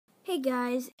Hey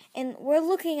guys, and we're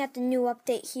looking at the new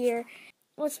update here.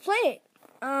 Let's play it.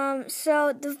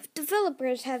 So the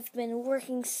developers have been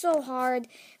working so hard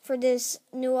for this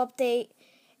new update,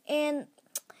 and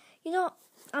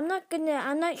I'm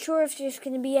not sure if there's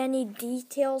gonna be any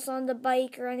details on the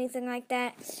bike or anything like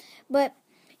that, but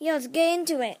let's get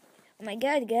into it. Oh my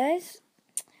god, guys!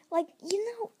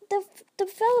 The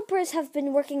developers have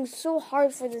been working so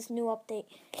hard for this new update,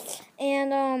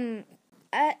 and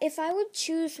if I would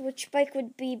choose which bike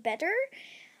would be better,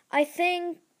 I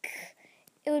think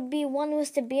it would be one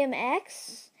with the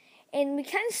BMX, and we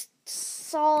kind of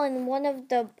saw in one of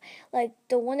the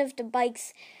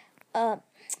bikes,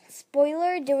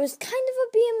 spoiler, there was kind of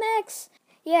a BMX.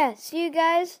 Yeah, see you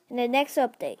guys in the next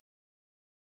update.